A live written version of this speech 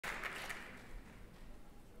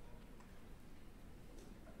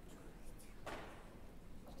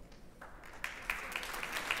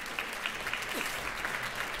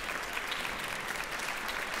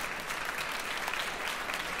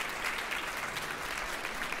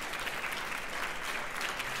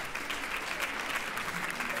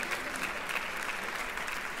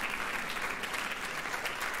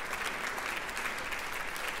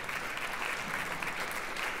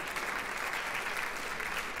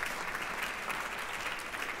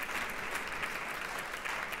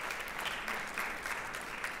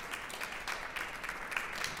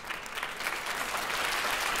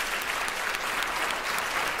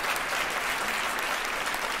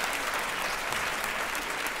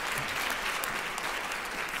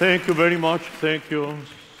Thank you very much. Thank you.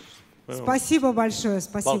 Спасибо большое,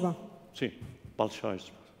 спасибо. Sí, большое.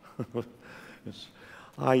 Yes.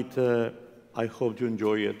 I hope you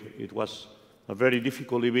enjoy it. It was a very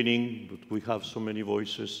difficult evening, but we have so many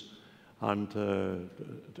voices, and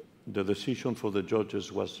the decision for the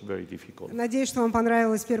judges was very difficult. Надеюсь, что вам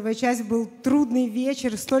понравилась первая часть. Был трудный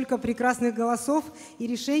вечер, столько прекрасных голосов, и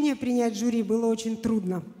решение принять жюри было очень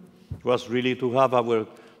трудно. It was really to have our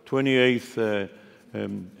 28th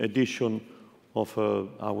edition of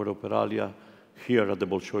our Operalia here at the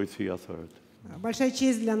Bolshoi Theater. Большая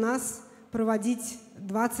честь для нас проводить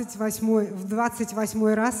в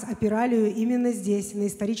 28-й раз Опералию именно здесь, на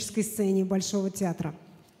исторической сцене Большого театра.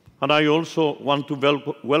 And I also want to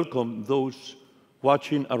welcome those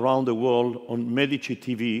watching around the world on Medici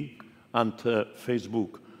TV and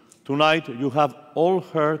Facebook. Tonight you have all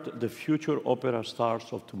heard the future opera stars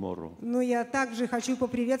of tomorrow. Но я также хочу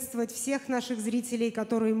поприветствовать всех наших зрителей,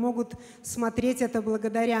 которые могут смотреть это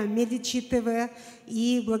благодаря Medici TV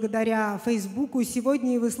и благодаря Фейсбуку.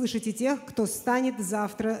 Сегодня вы слышите тех, кто станет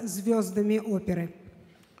завтра звездами оперы.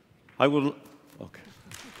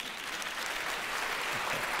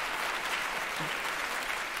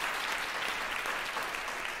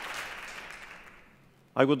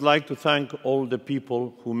 I would like to thank all the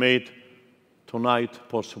people who made tonight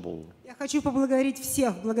possible. Я хочу поблагодарить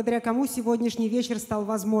всех, благодаря кому сегодняшний вечер стал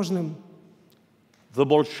возможным. The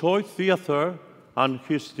Bolshoi Theater and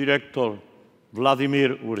his director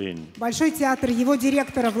Vladimir Urin. Большой театр, его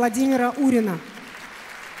директора Владимира Урина.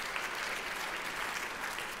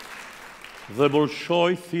 The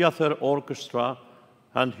Bolshoi Theater Orchestra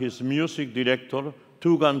and his music director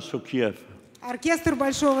Tugan Sokiev. Оркестр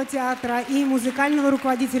Большого театра и музыкального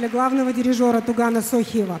руководителя, главного дирижера Тугана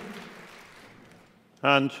Сохиева.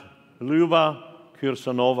 And Lyuba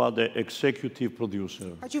Kirsanova, the executive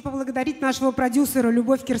producer. Хочу поблагодарить нашего продюсера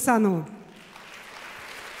Любовь Кирсанову.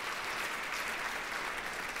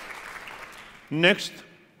 Next,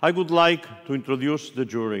 I would like to introduce the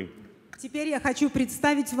jury. Теперь я хочу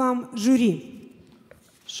представить вам жюри.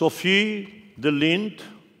 Sophie de Lind,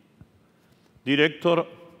 director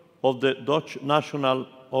of the Dutch National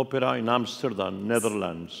Opera in Amsterdam,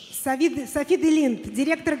 Netherlands. Софи де Линд,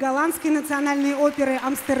 директор голландской национальной оперы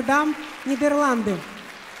Амстердам, Нидерланды.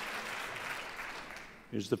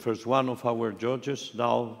 Is the first one of our judges.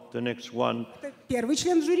 Now the next one. Первый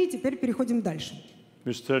член жюри. Теперь переходим дальше.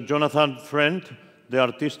 Mr. Jonathan Friend, the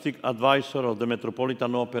artistic advisor of the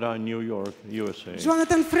Metropolitan Opera in New York, USA.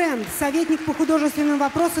 Джонатан Френд, советник по художественным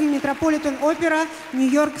вопросам Metropolitan Opera,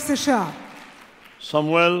 Нью-Йорк, США.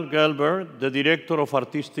 Samuel Gelber, the director of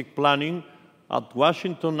artistic planning at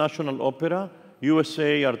Washington National Opera,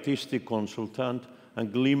 USA artistic consultant,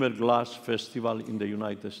 and Glimmer Glass Festival in the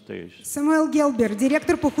United States. Самуэл Гелбер,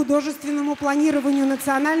 директор по художественному планированию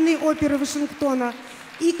Национальной оперы Вашингтона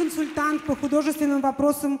и консультант по художественным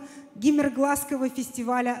вопросам Гиммергласского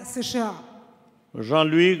фестиваля США.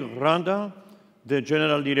 Jean-Louis Randa, the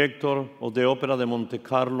general director of the Opera de Monte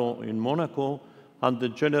Carlo in Monaco, and the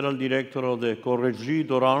general director of the Chorégie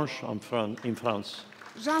d'Orange in France.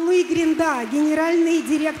 Жан-Луи Гринда, генеральный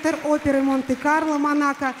директор оперы Монте-Карло,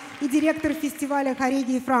 Монако и директор фестиваля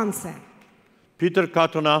хореографии Франция. Peter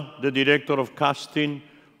Katona, the director of casting,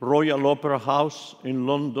 Royal Opera House in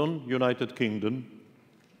London, United Kingdom.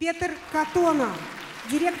 Петер Катона,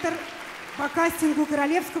 директор по кастингу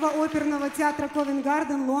Королевского оперного театра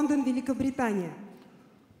Ковент-Гарден, Лондон, Великобритания.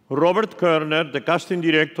 Robert Körner, the casting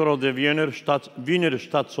director of the Wiener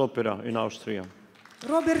Staatsoper in Austria.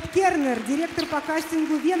 Роберт Кернер, директор по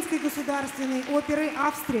кастингу Венской государственной оперы,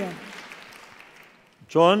 Австрия.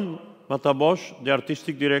 Joan Matabosch, the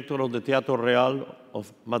artistic director of the Teatro Real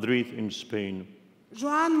of Madrid in Spain.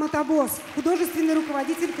 Жоан Матабос, художественный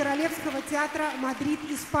руководитель Королевского театра, Мадрид,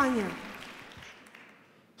 Испания.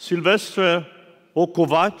 Silvestre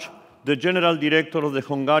Okovac, the general director of the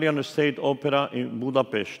Hungarian State Opera in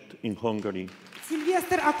Budapest, in Hungary.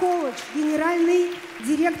 Сильвестр Аковач, генеральный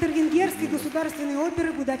директор Венгерской государственной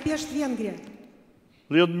оперы, Будапешт, Венгрия.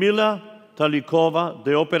 Lyudmila Talikova,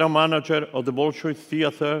 the opera manager of the Bolshoi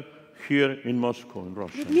Theater here in Moscow, in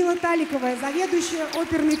Russia. Людмила Таликова, заведующая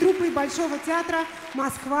оперной труппой Большого театра,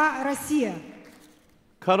 Москва, Россия.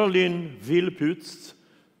 Caroline Wilpütz,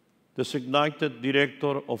 designated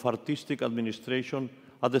director of artistic administration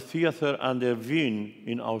at the theater and the Wien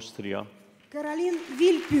in Austria. Каролин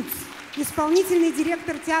Вильпюц, исполнительный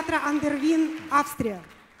директор театра Андервин, Австрия.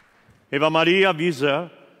 Eva Maria Wieser,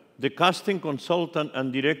 the casting consultant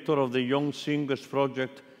and director of the Young Singers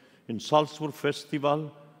Project in Salzburg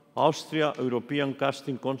Festival, Austria, European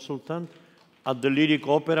casting consultant at the Lyric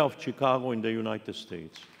Opera of Chicago in the United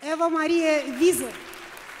States. Эва Мария Визер,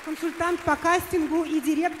 Консультант по кастингу и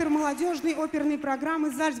директор молодежной оперной программы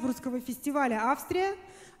Зальцбургского фестиваля «Австрия»,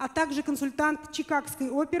 а также консультант Чикагской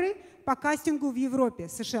оперы по кастингу в Европе,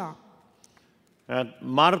 США. And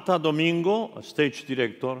Marta Domingo, stage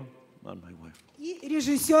director, and my wife. И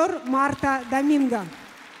режиссер Марта Доминго.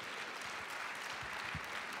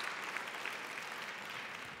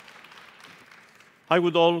 I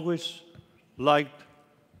would always like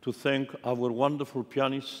to thank our wonderful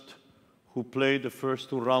pianist who played the first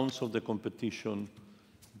 2 rounds of the competition.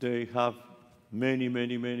 They have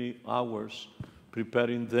many hours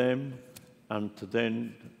preparing them and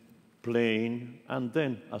then playing and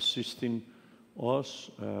then assisting us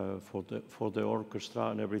for the orchestra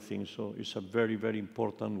and everything. So it's a very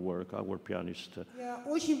important work, our pianist. Я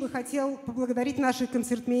очень бы хотел поблагодарить наших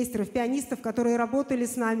концертмейстеров, пианистов, которые работали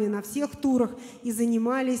с нами на всех турах и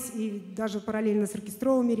занимались, и даже параллельно с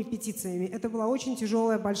оркестровыми репетициями. Это была очень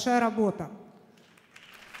тяжелая, большая работа.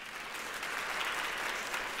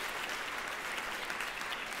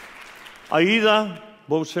 Aida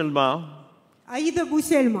Bouselma, Аида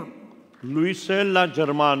Бусельма, Luisella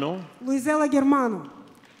Germano, Луизела Герману,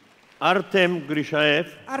 Artem Grishaev,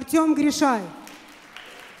 Артем Гришаев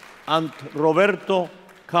and Roberto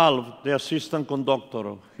Calv, the assistant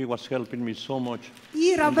conductor. He was helping me so much.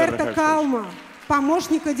 и Роберто Калма,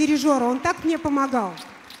 помощника дирижера. Он так мне помогал.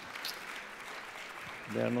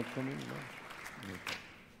 They are not coming? No.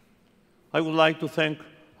 I would like to thank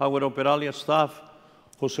our Operalia staff,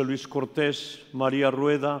 José Luis Cortés, María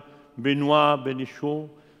Rueda, Benoit Benichou,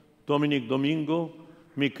 Dominic Domingo,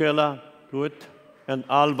 Michela Ruet, and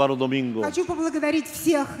Álvaro Domingo. Хочу поблагодарить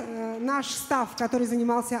всех, наш стаф, который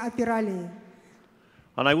занимался опералией.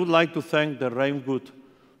 And I would like to thank the Rainwood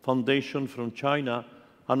Foundation from China,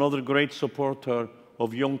 another great supporter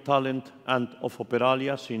of young talent and of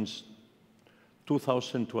Operalia since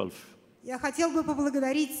 2012. Я хотел бы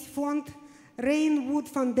поблагодарить фонд Rainwood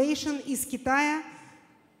Foundation из Китая,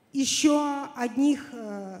 еще одних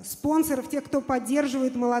спонсоров, тех, кто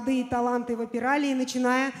поддерживает молодые таланты в опералии,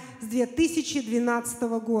 начиная с 2012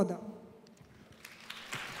 года.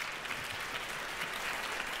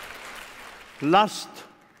 Last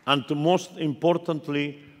and most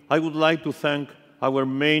importantly, I would like to thank our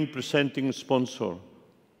main presenting sponsor,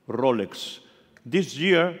 Rolex. This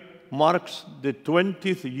year marks the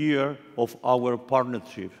 20th year of our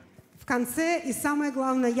partnership. В конце и самое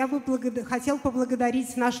главное, я бы хотел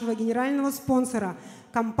поблагодарить нашего генерального спонсора,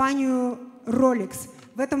 компанию Rolex.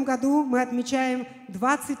 В этом году мы отмечаем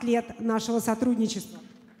 20 лет нашего сотрудничества.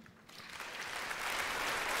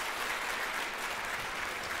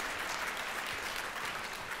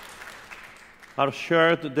 Our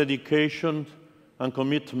shared dedication and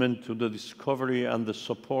commitment to the discovery and the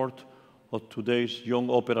support of today's young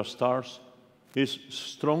opera stars is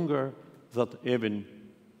stronger than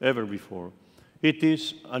ever before. It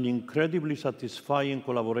is an incredibly satisfying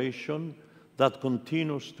collaboration that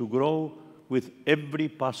continues to grow with every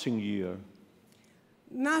passing year.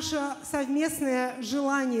 Наше совместное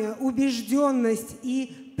желание, убежденность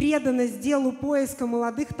и преданность делу поиска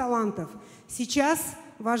молодых талантов сейчас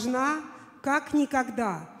важна как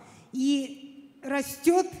никогда. И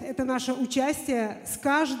растет это наше участие с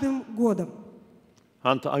каждым годом.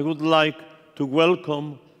 And I would like to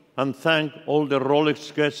welcome and thank all the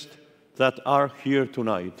Rolex guests that are here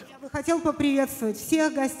tonight. Я бы хотел поприветствовать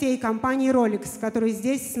всех гостей компании Rolex, которые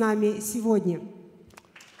здесь с нами сегодня.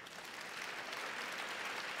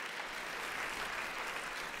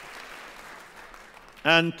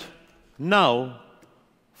 And now,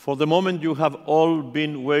 for the moment you have all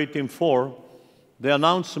been waiting for, the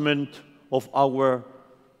announcement of our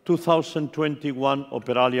 2021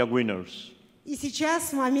 Operalia winners. И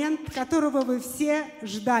сейчас момент, которого вы все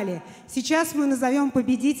ждали. Сейчас мы назовем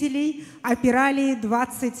победителей Опералии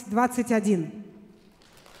 2021.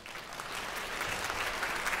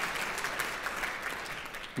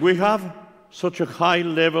 We have such a high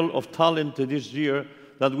level of talent this year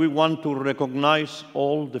that we want to recognize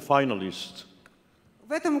all the finalists.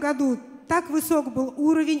 В этом году так высок был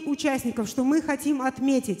уровень участников, что мы хотим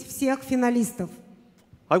отметить всех финалистов.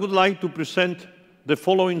 I would like to present the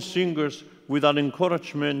following singers with an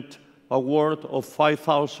encouragement award of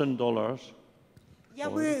 $5,000. Я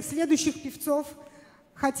бы следующих певцов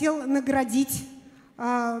хотел наградить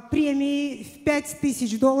премией в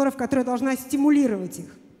 $5000, которая должна стимулировать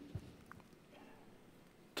их.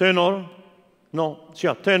 Tenor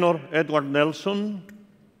Edward Nilsson.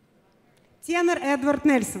 Тенор Эдвард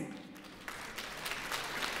Нельсон.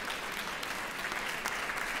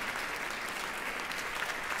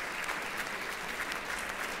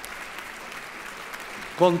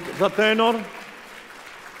 Contratenor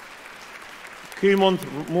Kimon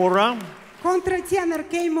Mura. Контратенор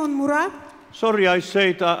Кеймон Мура. Sorry, I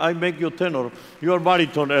said I make you tenor. You are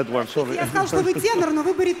baritone, Edward. Sorry. Я сказал, что вы тенор, но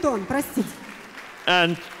вы баритон, простите.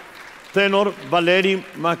 And tenor Valery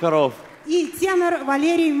Makarov. И тенор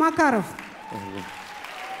Валерий Макаров.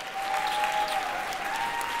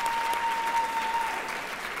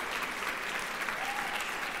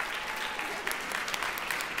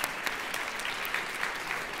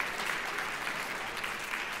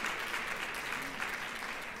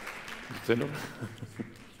 Tenor.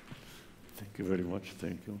 Thank you very much.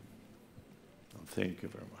 Thank you. Thank you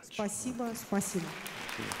very much. Спасибо, спасибо.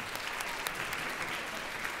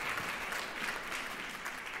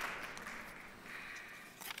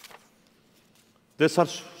 The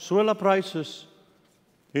Zarzuela Prizes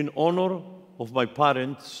in honor of my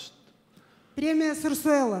parents. Премия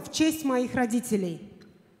Зарзуэла в честь моих родителей.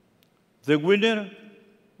 The winner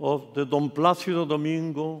of the Don Plácido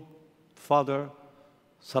Domingo Father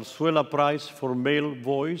Zarzuela Prize for Male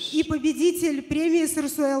Voice. И победитель премии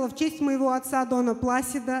Зарзуэла в честь моего отца Дона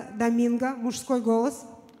Пласида Доминго, мужской голос.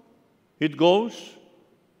 It goes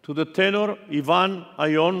to the tenor Ivan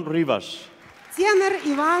Ayon-Rivas. Тенор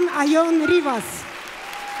Иван Ayon-Rivas.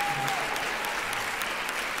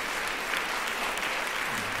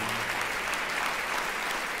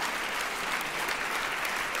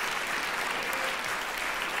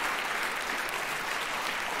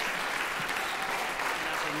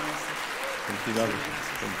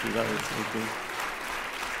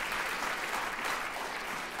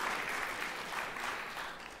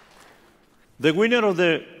 The winner of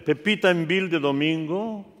the Pepita Embil de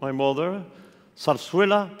Domingo, my mother,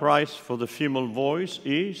 Zarzuela Prize for the Female Voice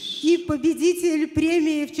is... И победитель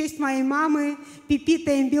премии в честь моей мамы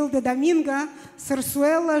Пепита Эмбил де Доминго,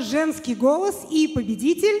 Зарзуэла «Женский голос». И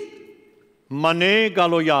победитель... Mané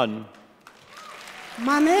Galoyan.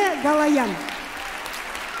 Mané Galoyan.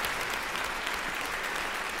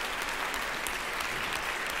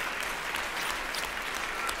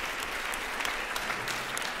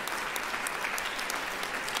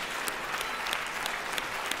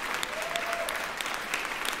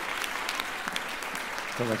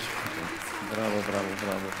 Браво, браво,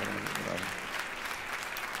 браво, браво, браво.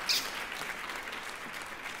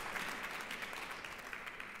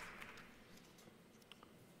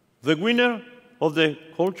 The winner of the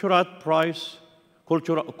CulturArte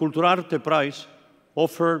Prize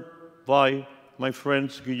offered by my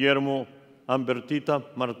friends Guillermo and Bertita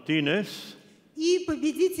Martinez. И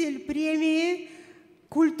победитель премии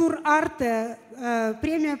CulturArte,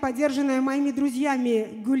 премия, поддержанная моими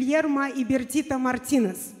друзьями Гульермо и Бертита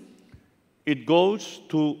Мартинес. It goes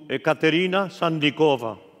to Ekaterina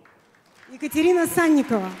Sannikova. Екатерина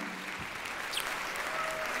Санникова.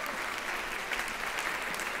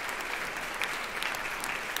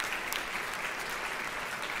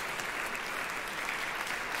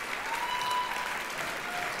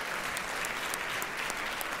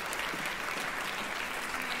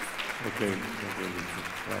 Okay.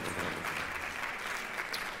 Bravo, bravo.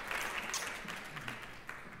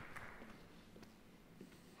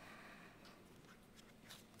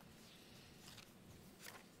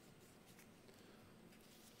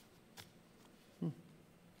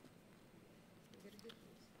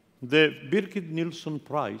 The Birgit Nilsson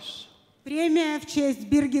Prize. Премия в честь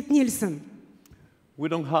Биргит Нильсон. We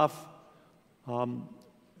don't have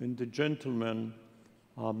in the gentlemen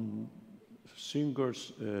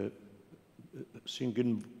singers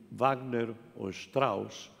singing Wagner or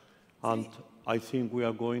Strauss, and I think we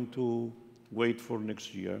are going to wait for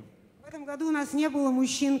next year. В этом году у нас не было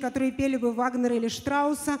мужчин, которые пели бы Вагнера или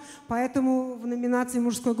Штрауса, поэтому в номинации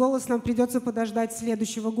 «Мужской голос» нам придется подождать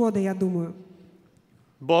следующего года, я думаю.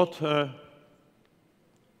 But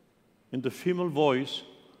in the female voice,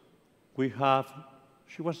 we have,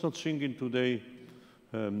 she was not singing today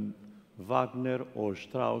Wagner or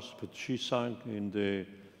Strauss, but she sang in the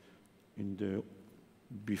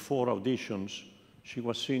before auditions, she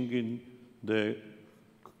was singing the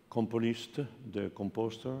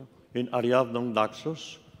composer in Ariadne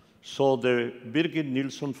Naxos. So the Birgit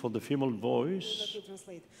Nilsson for the female voice.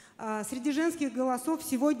 Среди женских голосов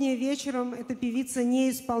сегодня вечером эта певица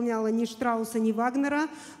не исполняла ни Штрауса, ни Вагнера,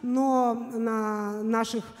 но на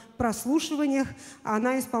наших прослушиваниях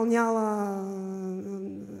она исполняла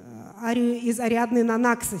арию из Ариадны на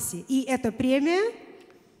Наксосе. И эта премия...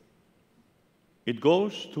 It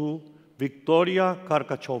goes to Victoria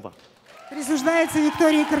Karkacheva. Присуждается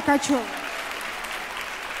Виктории Каркачевой.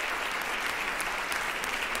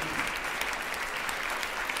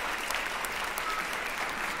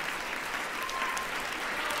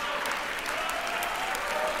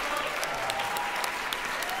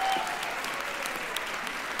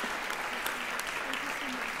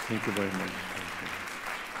 Thank you very much.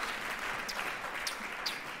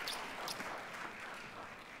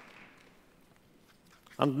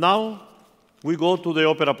 And now we go to the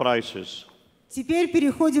opera prizes. Теперь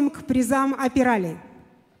переходим к призам Operalia.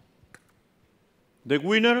 The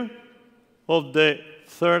winner of the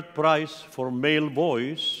third prize for male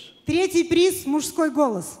voice Третий приз «Мужской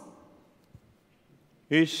голос»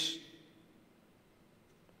 is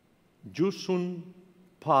Jusung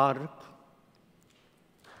Park.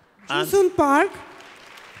 Jusung Park.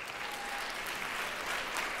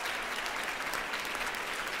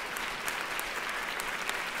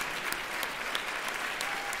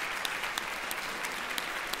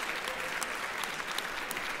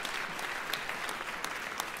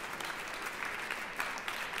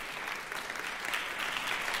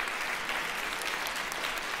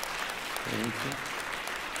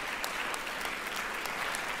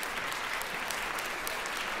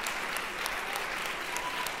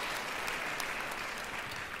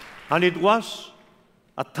 And it was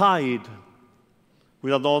a tied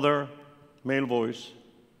with another male voice,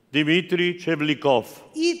 Dmitry Cheblykov.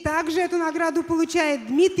 И также эту награду получает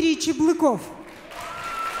Дмитрий Чеблыков.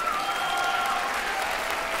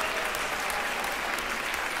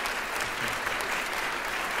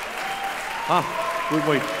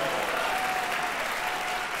 Wait.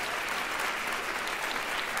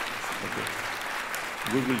 Okay.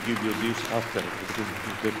 We will give you this after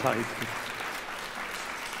the tied.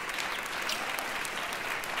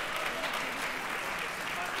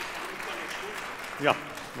 Yeah.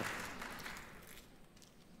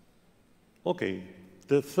 Okay.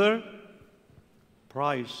 The third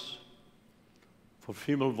prize for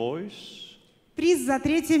female voice. Приз за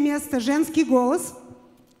третье место «Женский голос».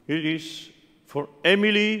 It is for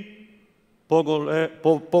Emily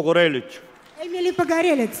Pogorelc. Эмили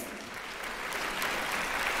Погорелец.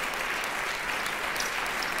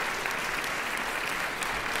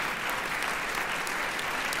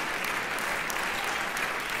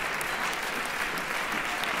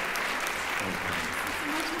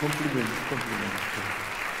 Compliment.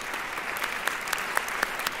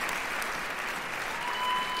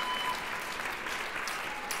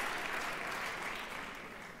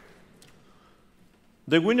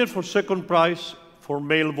 The winner for second prize for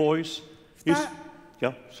male voice is...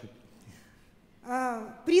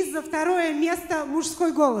 Приз за второе место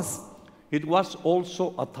 «Мужской голос». It was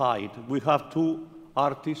also a tie. We have two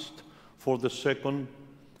artists for the second,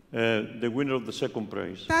 the winner of the second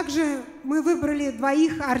prize. Также мы выбрали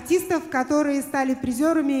двоих артистов, которые стали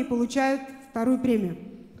призерами и получают вторую премию.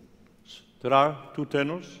 There are two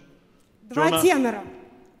tenors. Два тенора.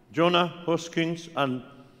 Jonah Hoskins and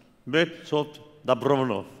Bekhzod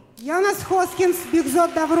Davronov. Jonah Hoskins,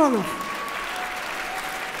 Bekhzod Davronov.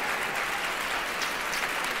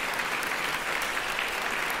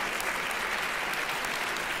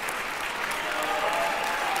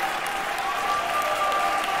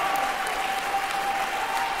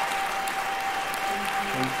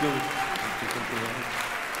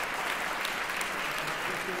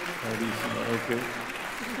 Okay.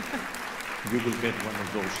 You will get one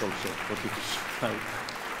of those also, but it is tight.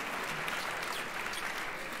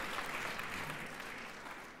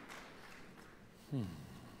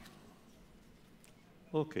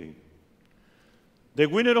 Okay. The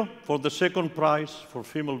winner for the second prize for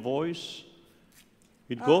female voice,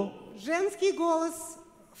 it go? Женский голос,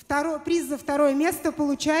 приз за второе место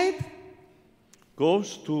получает...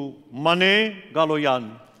 Goes to Mané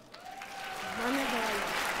Galoyan. Mané Galoyan.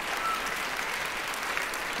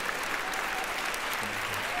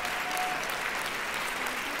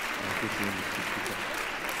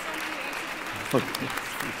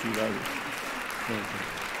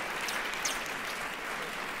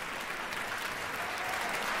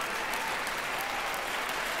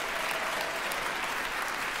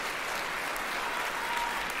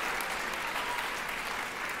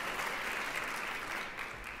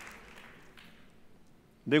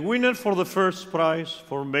 The winner for the first prize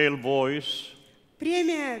for male voice.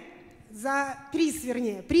 Премия за приз,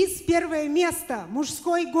 вернее, приз первое место,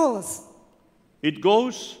 мужской голос. It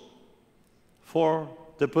goes for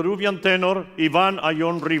the Peruvian tenor Iván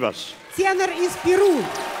Ayon-Rivas. Тенор из Перу.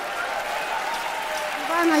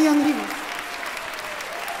 Иван Ayon-Rivas.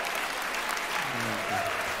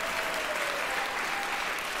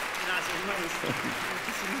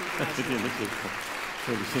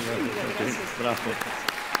 Bravo.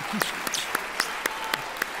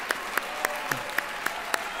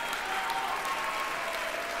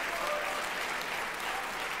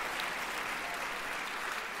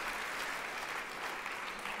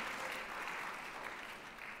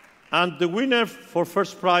 And the winner for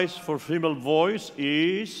first prize for female voice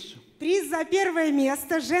is... Приз за первое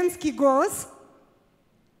место, женский голос.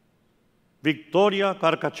 Victoria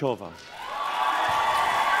Karkacheva.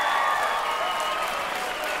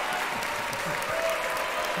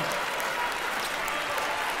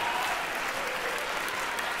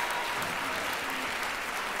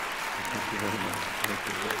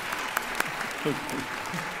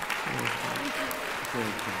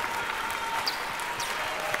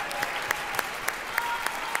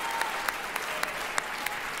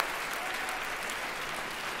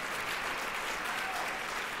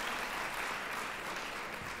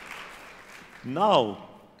 Now,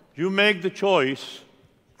 you make the choice.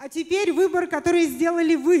 А теперь выбор, который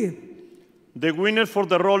сделали вы. The winner for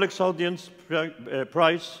the Rolex Audience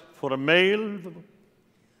Prize for a male.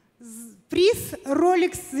 Приз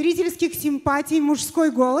Rolex зрительских симпатий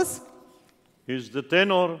 «Мужской голос» is the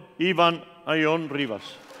tenor Ivan Ayon-Rivas.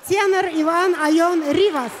 Тенор Иван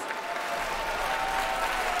Ayon-Rivas.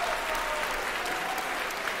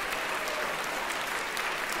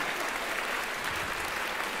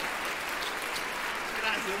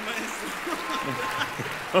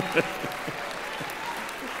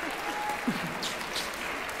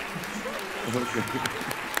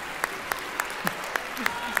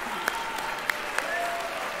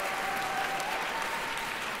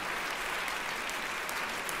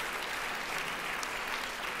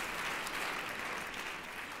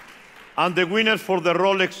 And the winner for the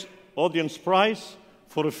Rolex Audience Prize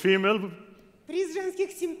for a female. Приз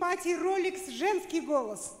женских симпатий Rolex «Женский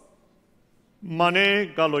голос».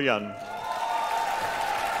 Mané Galoyan.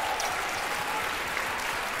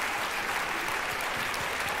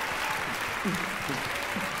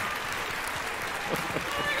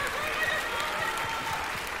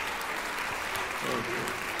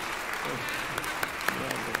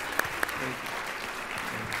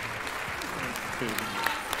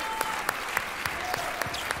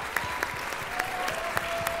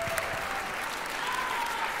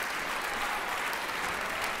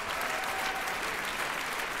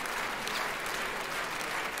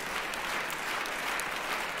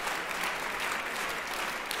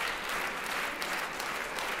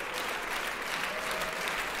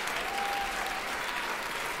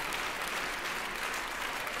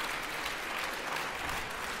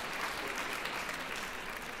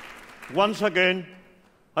 Once again,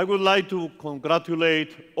 I would like to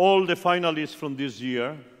congratulate all the finalists from this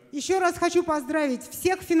year. Еще раз хочу поздравить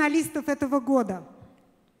всех финалистов этого года.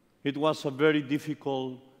 It was a very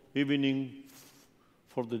difficult evening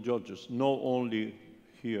for the judges, not only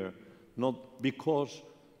here, not because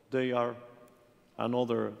they are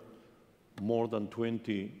another more than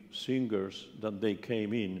 20 singers that they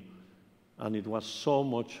came in, and it was so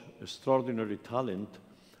much extraordinary talent,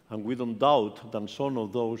 and we don't doubt that some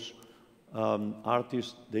of those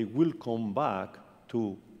artists, they will come back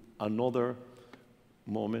to another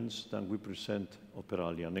moments that we present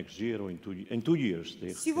Operalia next year or in 2 years.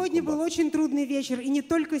 Сегодня был очень трудный вечер, и не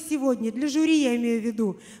только сегодня, для жюри я имею в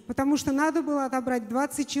виду, потому что надо было отобрать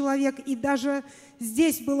 20 человек, и даже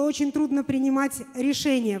здесь было очень трудно принимать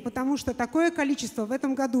решения, потому что такое количество в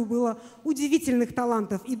этом году было удивительных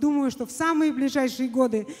талантов, и думаю, что в самые ближайшие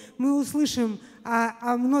годы мы услышим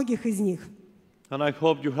о многих из них. And I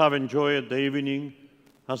hope you have enjoyed the evening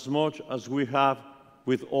as much as we have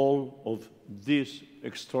with all of these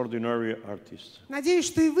extraordinary artists. Надеюсь,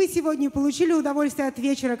 что и вы сегодня получили удовольствие от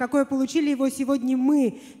вечера, какое получили его сегодня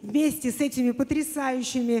мы вместе с этими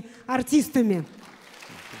потрясающими артистами.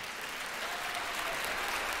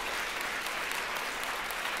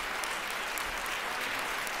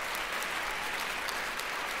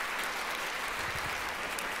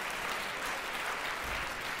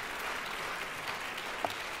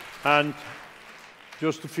 And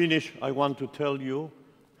just to finish, I want to tell you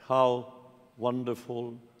how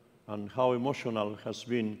wonderful and how emotional has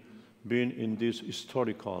been in this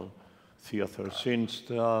historical theater since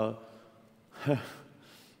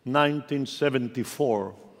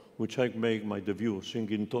 1974, which I made my debut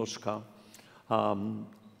singing Tosca.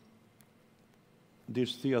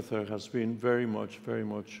 This theater has been very much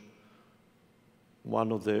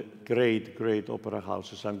one of the great opera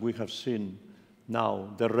houses, and we have seen now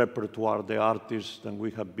the repertoire, the artists than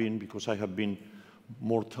we have been, because I have been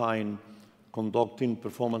more time conducting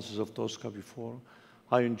performances of Tosca before.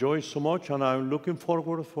 I enjoy so much, and I'm looking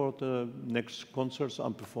forward for the next concerts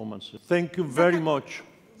and performances. Thank you very much.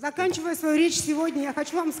 Заканчивая свою речь сегодня, я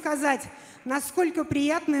хочу вам сказать, насколько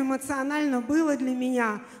приятно и эмоционально было для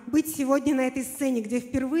меня быть сегодня на этой сцене, где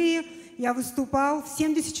впервые я выступал в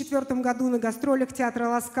 1974 году на гастролях театра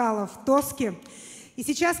Ла Скала в Тоске. И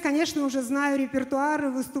сейчас, конечно, уже знаю репертуар,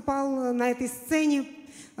 выступал на этой сцене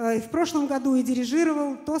в прошлом году и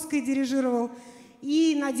дирижировал, Тоской дирижировал.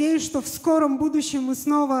 И надеюсь, что в скором будущем мы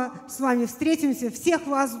снова с вами встретимся. Всех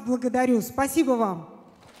вас благодарю. Спасибо вам.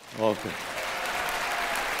 Okay.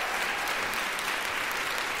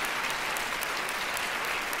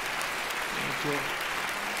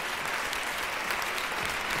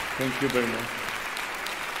 Thank you very much.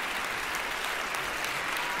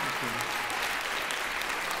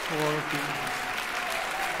 Thank you.